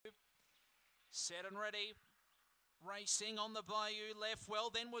Set and ready. Racing on the Bayou left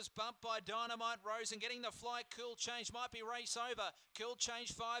well, then was bumped by Dynamite Rose and getting the fly. Cool Change might be race over. Cool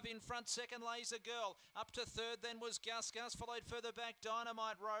Change 5 in front, second Laser Girl. Up to third then was Gus, followed further back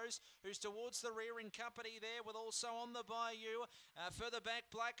Dynamite Rose, who's towards the rear in company there with also on the Bayou. Further back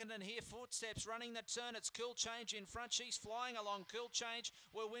Blackened and Here Footsteps running the turn. It's Cool Change in front, she's flying along. Cool Change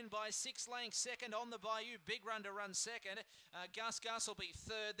will win by 6 lengths. Second on the Bayou, Big Run to run second. Gus will be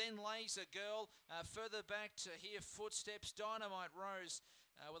third, then Laser Girl. Further back to Here Footsteps, Dynamite Rose,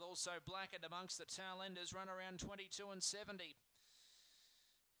 with also Blackened amongst the tail enders, run around 22 and 70.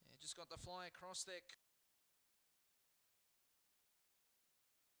 Yeah, just got the fly across there.